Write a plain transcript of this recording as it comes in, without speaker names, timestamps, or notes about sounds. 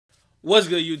What's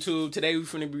good, YouTube? Today we're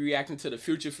gonna be reacting to the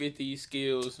Future 50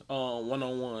 skills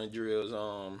one-on-one drills.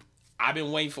 I've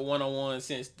been waiting for one-on-one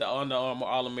since the Under Armour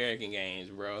All-American games,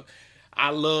 bro.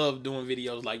 I love doing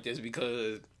videos like this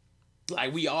because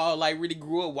like we all like really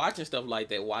grew up watching stuff like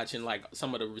that, watching like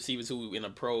some of the receivers who in the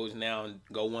pros now and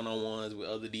go one-on-ones with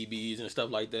other DBs and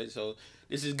stuff like that. So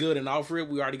this is good. And off rip,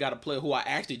 we already got a player who I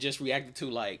actually just reacted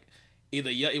to like it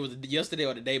was yesterday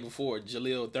or the day before,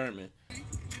 Jaleel Thurman.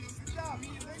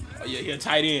 Oh yeah, he a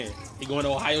tight end. He going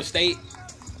to Ohio State.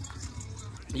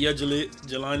 Yeah,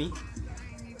 Jelani.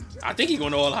 I think he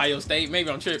going to Ohio State.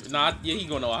 Maybe I'm tripping. Nah, yeah, he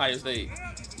going to Ohio State.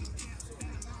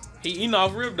 He eating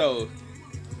off rip though.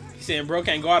 He saying bro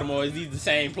can't guard him, or is these the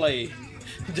same play?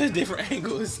 Just different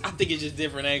angles. I think it's just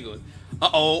different angles.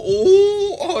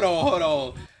 Ooh, hold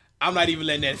on. I'm not even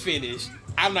letting that finish.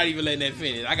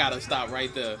 I gotta stop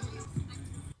right there.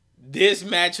 This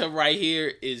matchup right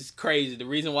here is crazy. The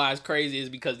reason why it's crazy is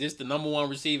because this is the #1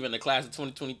 receiver in the class of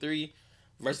 2023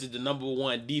 versus the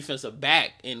 #1 defensive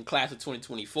back in class of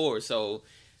 2024. So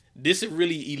this is a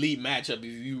really elite matchup.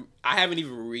 I haven't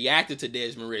even reacted to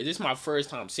Desmond Ridder. This is my first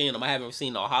time seeing him. I haven't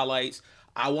seen no highlights.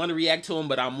 I want to react to him,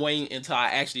 but I'm waiting until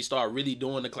I actually start really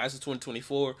doing the class of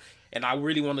 2024, and I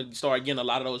really want to start getting a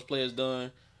lot of those players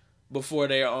done before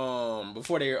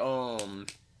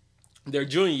their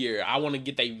junior year. I want to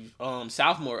get their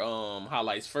sophomore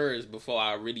highlights first before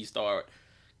I really start,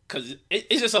 because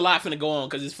it's just a lot finna go on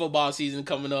because it's football season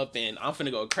coming up and I'm finna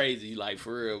go crazy, like,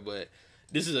 for real. But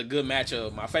this is a good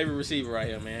matchup. My favorite receiver right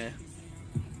here, man.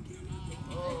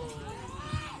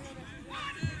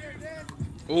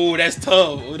 Ooh, that's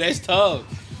tough.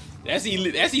 That's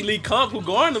elite comp who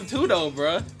guarding them too, though,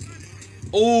 bruh.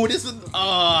 Ooh,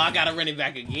 I gotta run it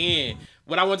back again.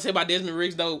 What I want to say about Desmond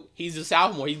Ridder, though, he's a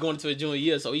sophomore. He's going into a junior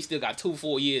year, so he still got 2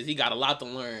 full years. He got a lot to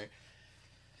learn.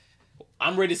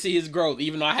 I'm ready to see his growth,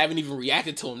 even though I haven't even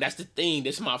reacted to him. That's the thing.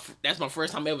 That's my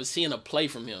first time ever seeing a play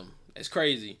from him. That's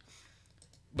crazy.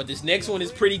 But this next one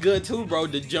is pretty good too, bro.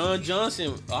 The John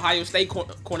Johnson, Ohio State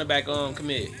cornerback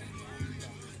commit.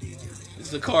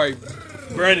 This is Akari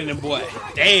burning him, boy.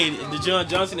 Dang, the John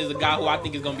Johnson is a guy who I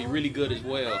think is gonna be really good as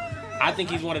well. I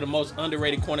think he's one of the most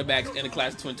underrated cornerbacks in the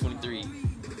class of 2023.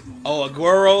 Oh,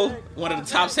 Aguero, one of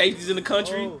the top safeties in the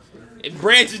country. And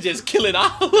Branch is just killing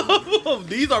all of them.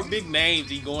 These are big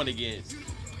names he's going against.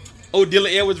 Oh,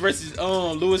 Dylan Edwards versus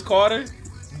Lewis Carter.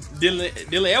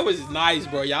 Dylan Edwards is nice,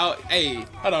 bro. Y'all, hey,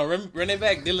 hold on, run it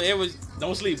back. Dylan Edwards,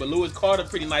 don't sleep, but Lewis Carter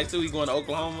pretty nice too. He's going to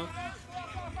Oklahoma.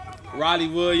 Riley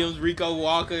Williams, Rico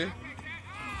Walker.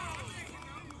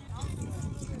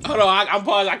 Hold on, I'm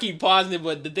pausing. I keep pausing it,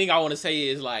 but the thing I want to say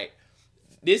is, like,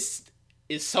 this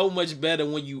is so much better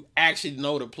when you actually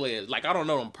know the players. Like, I don't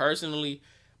know them personally,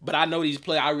 but I know these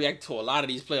players. I react to a lot of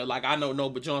these players. Like, I know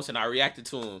Noble Johnson. I reacted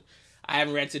to him. I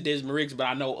haven't reacted to Desmond Ridder, but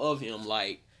I know of him.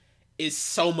 Like, it's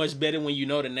so much better when you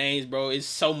know the names, bro. It's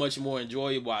so much more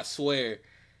enjoyable, I swear.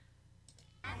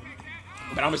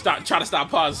 But I'm gonna try to stop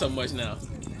pausing so much now.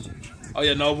 Oh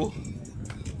yeah, Noble.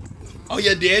 Oh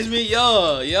yeah, Desmond. Yeah.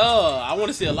 I want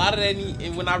to see a lot of that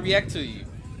when I react to you.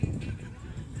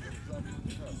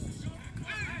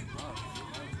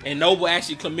 And Noble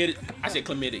actually committed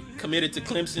to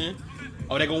Clemson.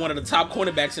 Oh, they got one of the top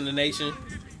cornerbacks in the nation.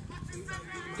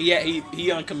 He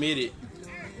uncommitted.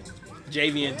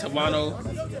 Javian Tavano.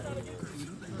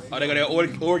 Oh, they got that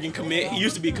Oregon commit. He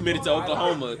used to be committed to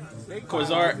Oklahoma.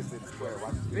 Corzart.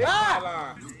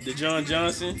 The John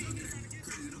Johnson.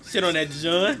 Sit on that,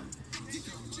 John.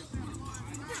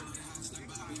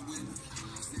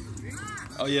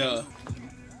 Oh yeah.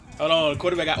 Hold on,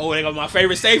 quarterback. They got my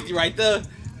favorite safety right there,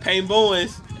 Payne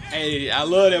Bowens. Hey, I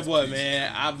love that boy,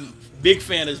 man. I'm a big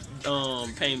fan of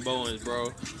Payne Bowens,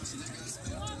 bro.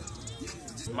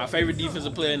 My favorite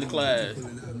defensive player in the class.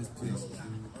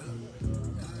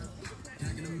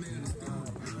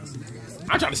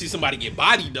 I'm trying to see somebody get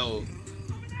bodied though.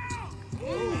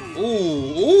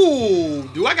 Ooh.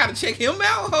 Do I gotta check him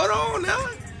out? Hold on now.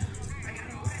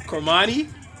 Cormani's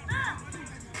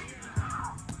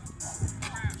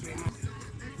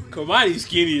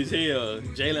skinny as hell.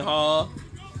 Jalen Hall.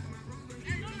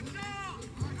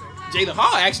 Jalen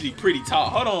Hall actually pretty tall.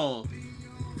 Hold on.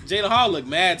 Jalen Hall look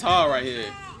mad tall right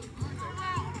here.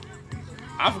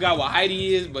 I forgot what height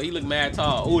he is, but he look mad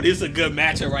tall. Oh, this is a good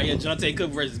matchup right here. Jonte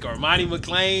Cook versus Cormani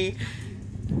McClain.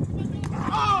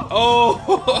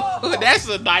 Oh, that's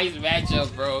a nice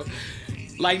matchup, bro.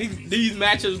 Like, these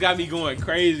matchups got me going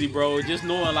crazy, bro. Just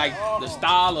knowing, like, the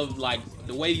style of, like,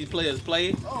 the way these players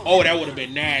play. Oh, that would have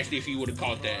been nasty if he would have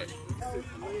caught that.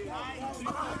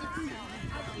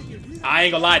 I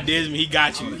ain't gonna lie, Desmond, he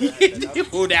got you.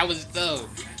 Oh, that was tough.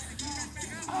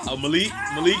 Oh, Malik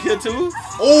here too.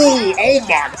 Oh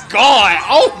my God.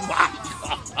 Oh my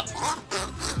God.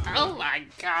 Oh my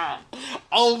God.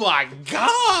 Oh my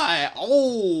God.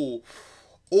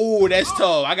 Oh, that's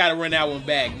tough. I gotta run that one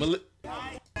back.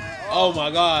 Oh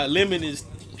my God, Lemon is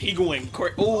going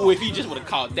crazy. Oh, if he just would have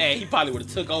caught that, he probably would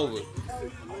have took over.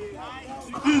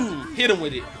 Hit him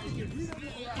with it.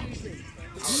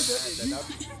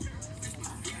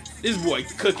 This boy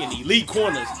cooking elite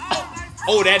corners.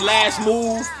 Oh, that last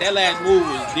move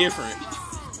was different.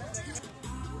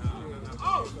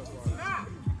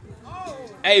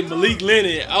 Hey, Malik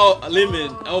Lennon. Oh,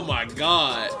 Lemon. Oh my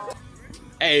God.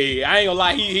 Hey, I ain't gonna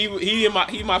lie. He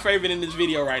my favorite in this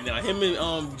video right now. Him and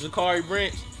Jakari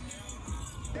Branch.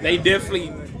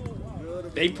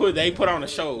 They put on a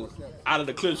show out of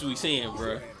the clips we seeing,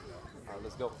 bro. Alright,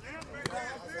 let's go.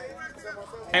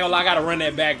 Ain't gonna lie, I gotta run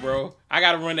that back, bro. I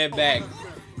gotta run that back.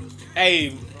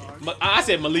 Hey, I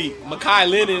said Malik. Makai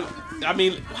Lennon. I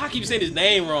mean, I keep saying his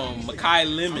name wrong. Makai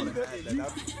Lemon.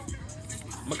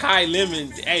 Makai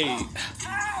Lemon. Hey.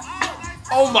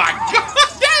 Oh my God.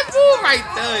 That move right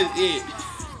there is it.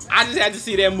 I just had to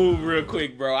see that move real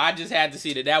quick, bro. I just had to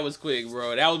see that. That was quick,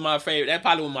 bro. That was my favorite. That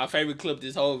probably was my favorite clip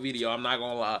this whole video. I'm not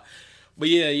gonna lie. But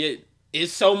yeah,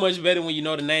 it's so much better when you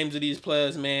know the names of these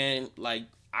players, man. Like,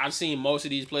 I've seen most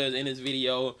of these players in this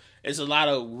video. It's a lot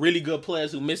of really good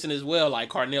players who missing as well, like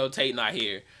Carnell Tate not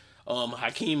here.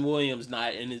 Hakeem Williams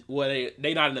not in it. Well,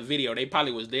 they not in the video. They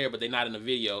probably was there, but they not in the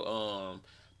video.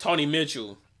 Tony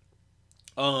Mitchell.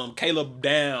 Caleb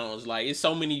Downs. Like, it's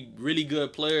so many really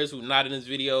good players who not in this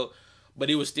video, but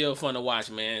it was still fun to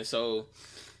watch, man. So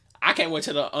I can't wait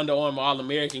to the Under Armour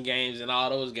All-American games and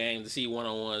all those games to see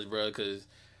one-on-ones, bro, because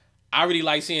I really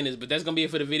like seeing this. But that's going to be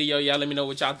it for the video. Y'all let me know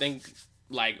what y'all think.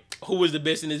 Like, who was the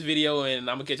best in this video, and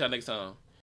I'm going to catch y'all next time.